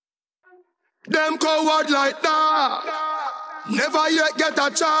Them coward like that, never yet get a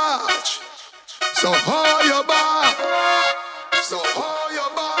charge. So hold your back, so hold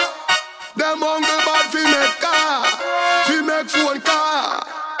your back. Them hungry bad fi make car, fi make phone call.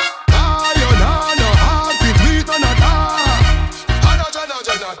 Ah, you know no heart fi tweet on a car.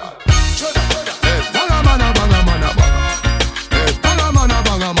 Hey, banga mana banga mana banga. Hey, banga mana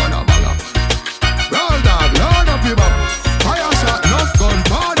banga mana banga. Roll dog, load up your bum. Fire shot, enough gun,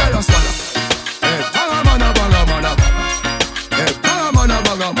 powder your swallow. Hey, banga mana banga mana banga. Hey, banga mana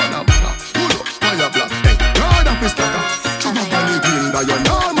banga mana banga. Pull up, fire black. Hey, load up your stacker. Chop up on the green that you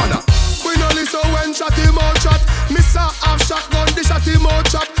know mana. We no listen when chat him out chat. Miss a half shotgun, the shot him out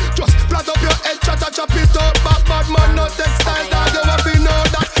chop. Just flat up your head, chat a chop it up. Bad man, no textile dog, you have to know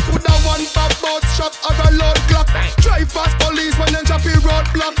that. Put a one pop boat shop or a load clock. Drive fast police when them chop it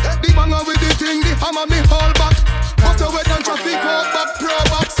roadblock. The banger with the thing, the hammer me hold back. Bust away down traffic, hold back, pro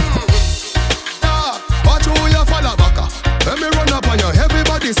box. Yeah, watch who you follow back. Let me run up on you,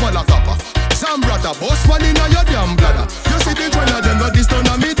 everybody swallow copper. Some brother, boss one in your damn bladder. You see the trend of them, but this don't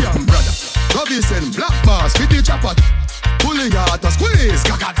a medium brother. Robbie send black bars with the chopper. Pull your heart to squeeze,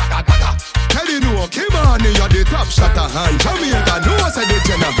 gaga gaga gaga. Tell you no, come on, you're the top shotter. And Jamaica know say the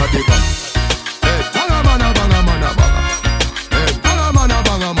general for the bang. Hey, banga mana banga mana banga. Hey, banga mana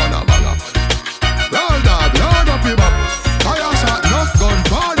banga mana banga. Roll dog, load up your bum. Fire shot, enough gun,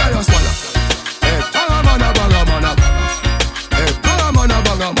 powder your swallow. Hey, banga mana banga mana banga. Hey, banga mana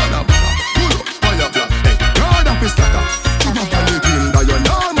banga mana banga. Pull up, fire black. Hey, load up your stacker. Chop up on the green that you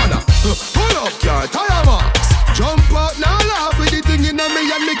know mana. Pull up your tire marks. Jump out now, laugh with the thing in me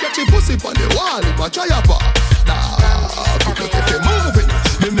and me catch your pussy on the wall. If I try your part, nah, people if they moving,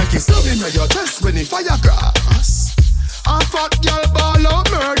 me make it slug in your chest when the fire cross. A fat girl ball out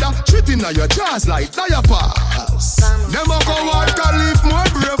murder, shit in your jaws like tire pass. Them a coward can live more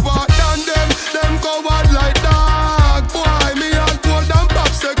braver than them. Them coward like dog. Boy, me and cold and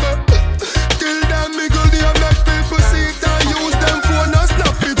popsicle. Kill them, miggle they make people see it and use them phone and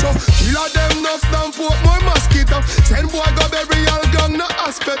snap it up. Kill a them enough than poke more mosquito. Send boy go burial gang no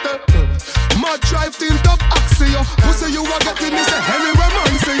hospital. Mud drive tint up axio. Pussy you a getting me say